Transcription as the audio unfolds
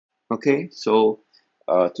Okay, so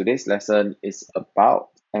today's lesson is about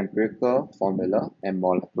empirical formula and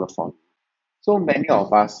molecular formula. So many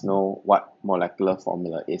of us know what molecular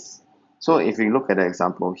formula is. So if we look at the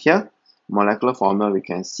example here, molecular formula, we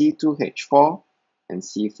can C2H4 and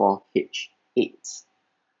C4H8.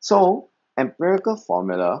 So empirical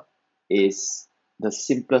formula is the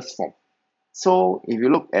simplest form. So if you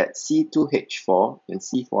look at C2H4 and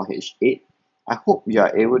C4H8, I hope you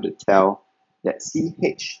are able to tell that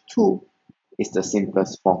CH2 is the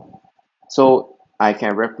simplest form. So I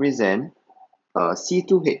can represent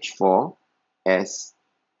C2H4 as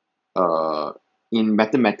in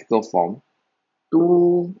mathematical form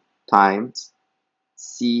 2 times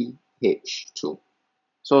CH2.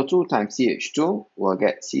 So 2 times CH2 will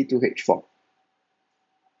get C2H4.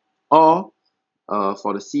 Or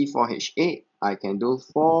for the C4H8, I can do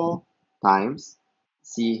 4 times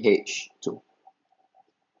CH2.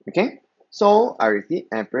 Okay, so I repeat,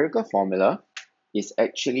 empirical formula is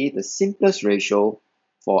actually the simplest ratio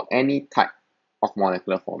for any type of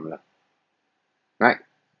molecular formula, right?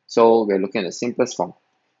 So we're looking at the simplest form.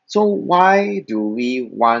 So why do we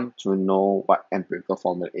want to know what empirical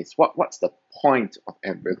formula is? What's the point of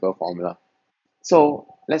empirical formula? So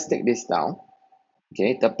let's take this down.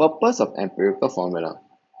 Okay, the purpose of empirical formula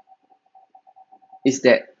is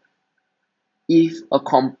that if a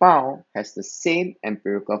compound has the same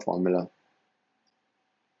empirical formula,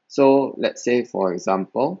 so let's say for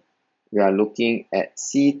example, we are looking at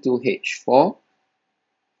C2H4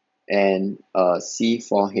 and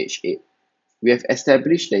C4H8. We have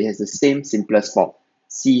established that it has the same simplest form,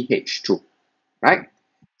 CH2, right?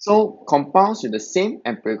 So compounds with the same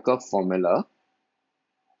empirical formula,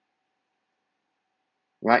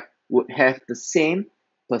 right, would have the same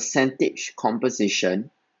percentage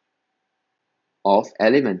composition of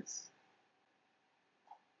elements.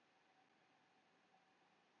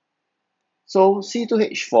 So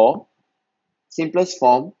C2H4, simplest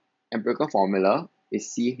form, empirical formula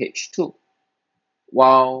is CH2,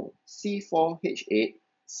 while C4H8,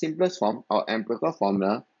 simplest form, our empirical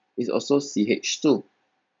formula is also CH2.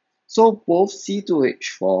 So both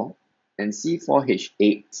C2H4 and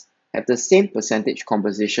C4H8 have the same percentage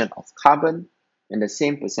composition of carbon and the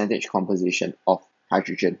same percentage composition of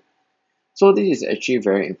hydrogen. So this is actually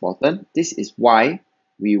very important. This is why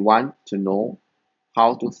we want to know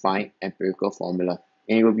how to find empirical formula,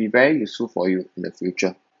 and it will be very useful for you in the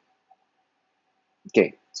future.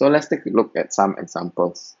 Okay, so let's take a look at some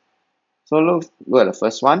examples. So look at the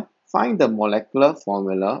first one. Find the molecular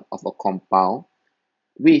formula of a compound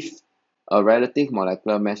with a relative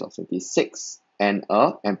molecular mass of 56 and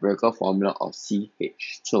a empirical formula of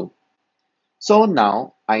CH2. So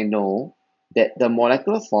now I know that the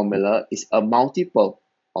molecular formula is a multiple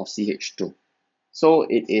of CH2. So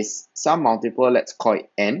it is some multiple, let's call it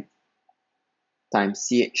N, times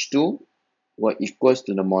CH2 will equals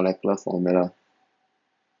to the molecular formula.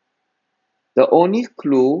 The only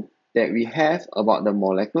clue that we have about the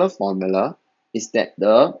molecular formula is that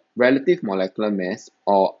the relative molecular mass,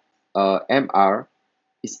 or MR,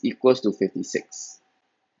 is equals to 56.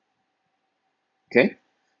 Okay,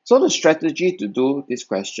 so the strategy to do this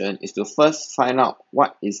question is to first find out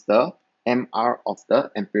what is the MR of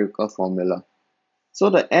the empirical formula. So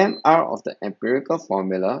the MR of the empirical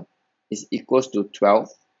formula is equals to 12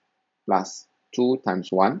 plus 2 times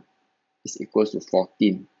 1 is equals to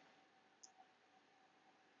 14.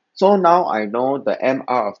 So now I know the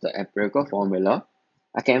MR of the empirical formula.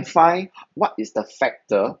 I can find what is the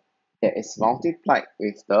factor that is multiplied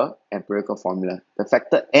with the empirical formula. The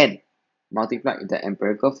factor N multiplied with the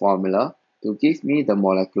empirical formula to give me the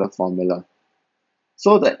molecular formula.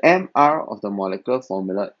 So the MR of the molecular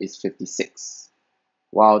formula is 56,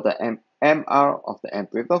 while the MR of the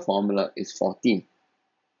empirical formula is 14.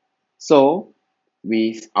 So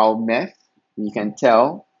with our math, we can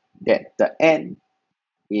tell that the N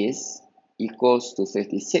is equals to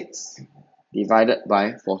 56 divided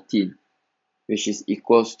by 14, which is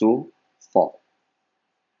equals to 4.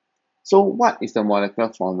 So what is the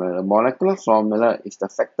molecular formula? The molecular formula is the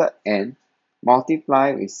factor N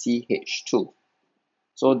multiplied with CH2.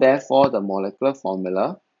 So therefore, the molecular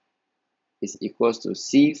formula is equals to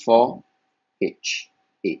C4H8.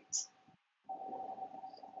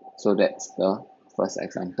 So that's the first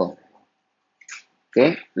example.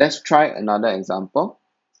 Okay, let's try another example.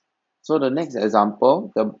 So the next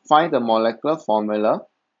example, find the molecular formula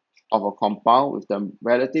of a compound with the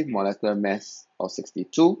relative molecular mass of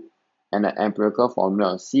 62 and an empirical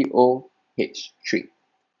formula of COH3.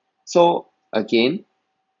 So again,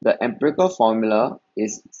 the empirical formula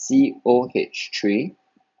is COH3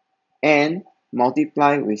 and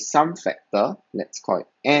multiply with some factor, let's call it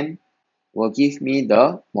n, will give me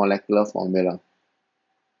the molecular formula.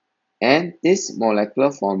 And this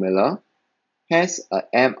molecular formula has a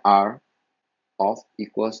MR of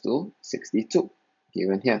equals to 62,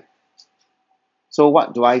 given here. So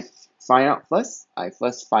what do I find out first? I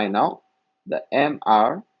first find out the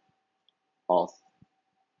MR of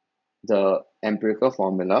the empirical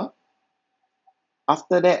formula.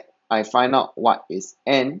 After that, I find out what is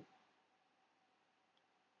N.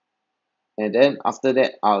 And then after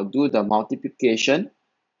that, I'll do the multiplication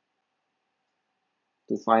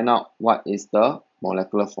to find out what is the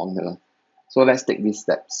molecular formula. So let's take these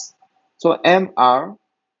steps. So MR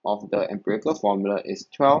of the empirical formula is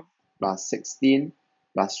 12 plus 16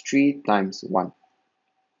 plus 3 times 1.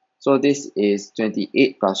 So this is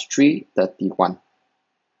 28 plus 3, 31.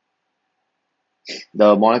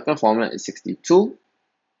 The molecular formula is 62.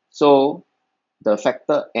 So the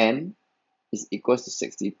factor N is equals to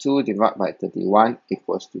 62 divided by 31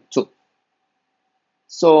 equals to 2.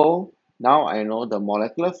 So now I know the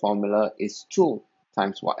molecular formula is 2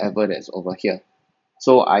 times whatever that's over here.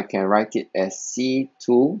 So I can write it as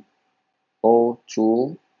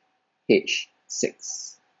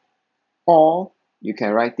C2O2H6. Or you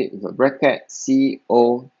can write it with a bracket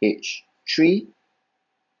COH3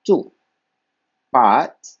 2.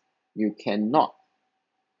 But you cannot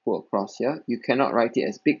put across here, you cannot write it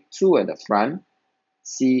as big 2 at the front,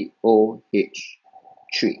 COH3.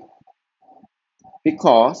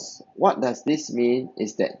 Because what does this mean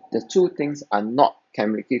is that the two things are not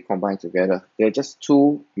chemically combined together. They're just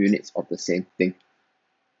two units of the same thing.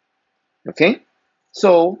 Okay?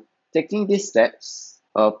 So, taking these steps,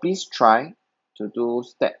 please try to do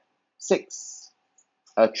step 6,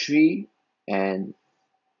 3, and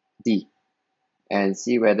D, and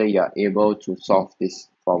see whether you are able to solve these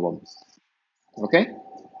problems. Okay?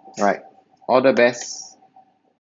 Alright. All the best.